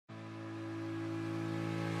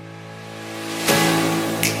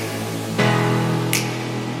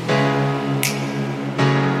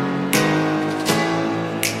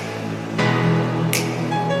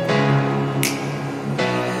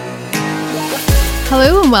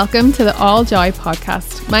Hello and welcome to the All Joy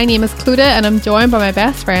podcast. My name is Clodagh and I'm joined by my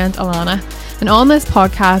best friend Alana. And on this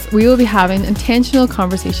podcast, we will be having intentional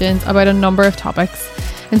conversations about a number of topics.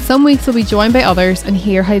 And some weeks we'll be joined by others and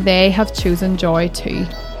hear how they have chosen joy too.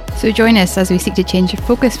 So join us as we seek to change the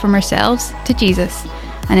focus from ourselves to Jesus,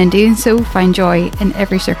 and in doing so, find joy in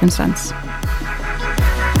every circumstance.